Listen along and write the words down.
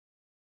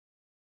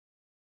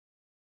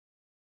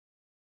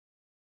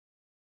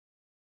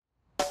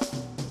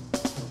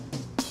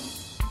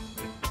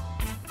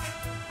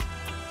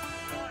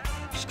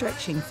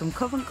Stretching from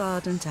Covent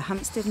Garden to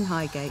Hampstead and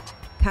Highgate,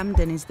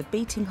 Camden is the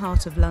beating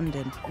heart of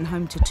London and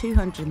home to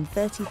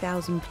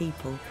 230,000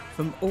 people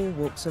from all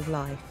walks of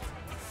life.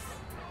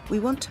 We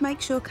want to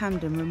make sure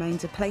Camden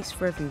remains a place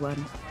for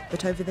everyone,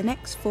 but over the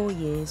next 4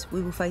 years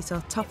we will face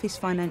our toughest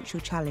financial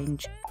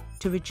challenge: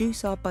 to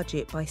reduce our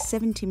budget by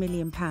 £70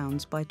 million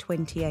by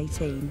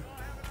 2018.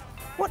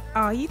 What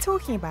are you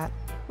talking about?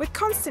 We're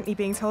constantly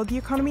being told the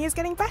economy is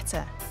getting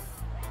better.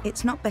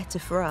 It's not better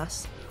for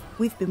us.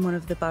 We've been one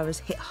of the boroughs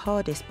hit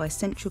hardest by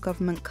central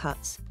government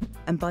cuts,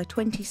 and by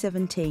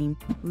 2017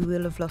 we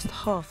will have lost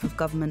half of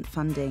government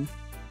funding.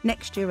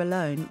 Next year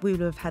alone we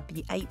will have had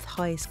the 8th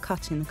highest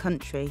cut in the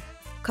country.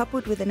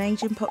 Coupled with an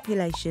ageing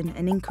population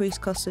and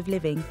increased cost of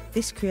living,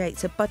 this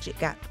creates a budget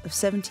gap of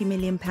 £70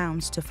 million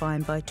to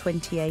find by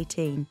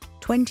 2018,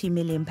 £20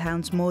 million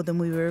more than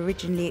we were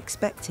originally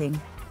expecting.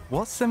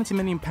 What's £70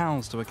 million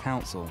to a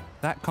council?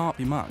 That can't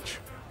be much.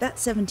 That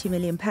 £70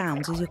 million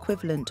is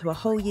equivalent to a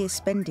whole year's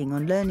spending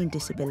on learning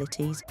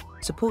disabilities,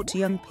 support to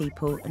young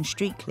people and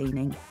street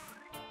cleaning.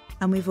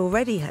 And we've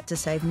already had to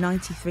save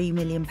 £93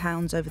 million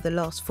over the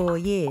last 4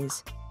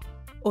 years.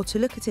 Or to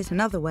look at it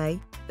another way,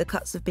 the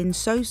cuts have been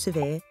so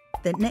severe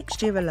that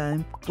next year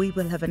alone we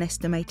will have an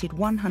estimated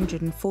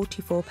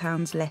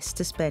 £144 less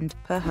to spend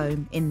per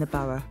home in the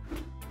borough.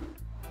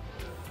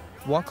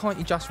 Why can't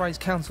you just raise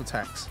council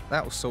tax?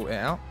 That will sort it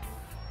out.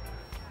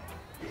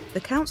 The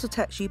council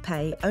tax you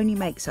pay only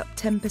makes up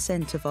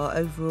 10% of our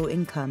overall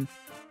income.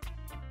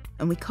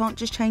 And we can't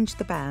just change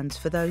the bands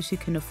for those who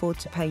can afford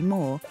to pay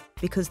more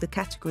because the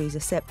categories are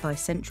set by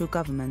central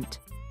government.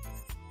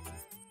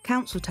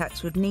 Council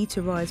tax would need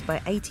to rise by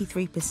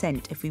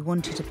 83% if we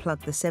wanted to plug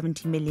the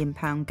 £70 million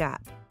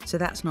gap, so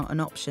that's not an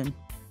option.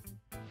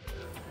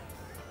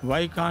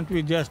 Why can't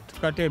we just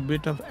cut a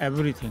bit of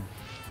everything?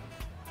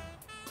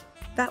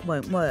 That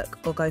won't work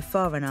or go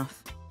far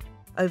enough.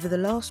 Over the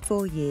last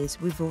 4 years,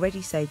 we've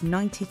already saved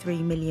 £93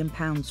 million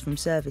from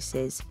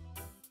services.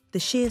 The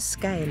sheer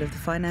scale of the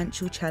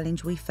financial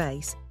challenge we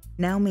face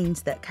now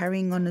means that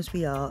carrying on as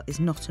we are is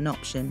not an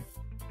option.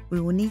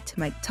 We will need to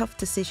make tough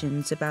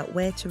decisions about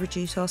where to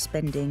reduce our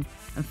spending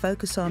and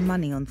focus our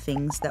money on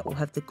things that will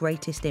have the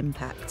greatest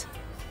impact.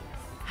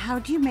 How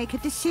do you make a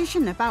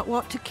decision about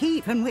what to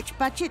keep and which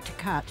budget to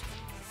cut?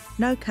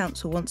 No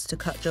council wants to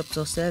cut jobs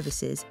or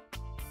services,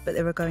 but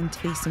there are going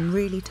to be some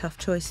really tough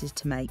choices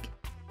to make.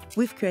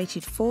 We've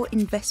created 4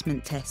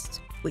 investment tests,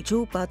 which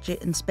all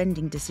budget and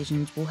spending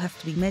decisions will have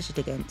to be measured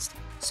against,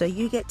 so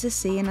you get to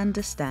see and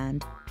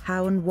understand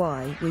how and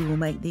why we will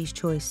make these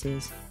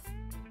choices.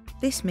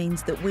 This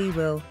means that we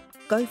will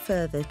go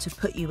further to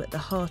put you at the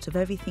heart of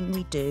everything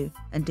we do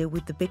and deal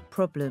with the big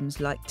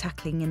problems like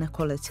tackling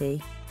inequality,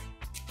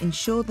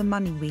 ensure the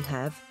money we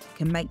have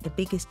can make the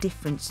biggest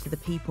difference to the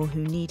people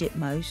who need it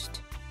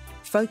most,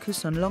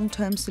 focus on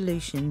long-term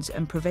solutions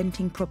and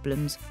preventing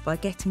problems by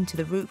getting to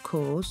the root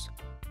cause,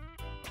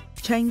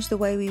 change the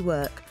way we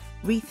work,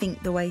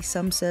 rethink the way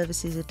some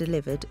services are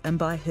delivered and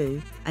by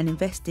who, and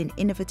invest in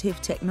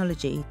innovative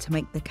technology to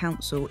make the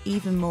council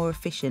even more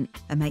efficient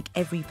and make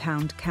every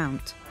pound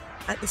count.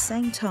 At the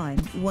same time,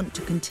 we want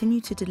to continue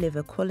to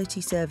deliver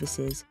quality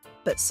services,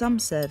 but some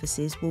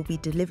services will be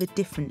delivered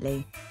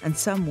differently and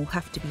some will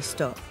have to be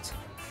stopped.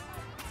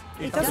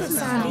 It doesn't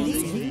sound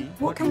easy.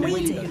 What can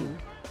we do?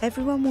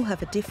 Everyone will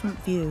have a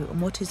different view on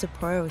what is a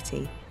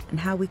priority and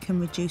how we can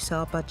reduce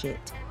our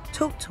budget.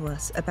 Talk to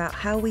us about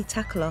how we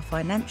tackle our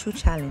financial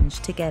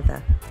challenge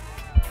together.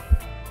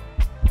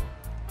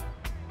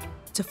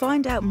 To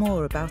find out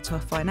more about our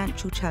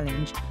financial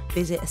challenge,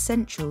 visit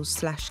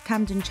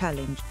essentials/Camden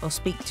Challenge or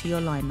speak to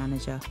your line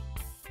manager.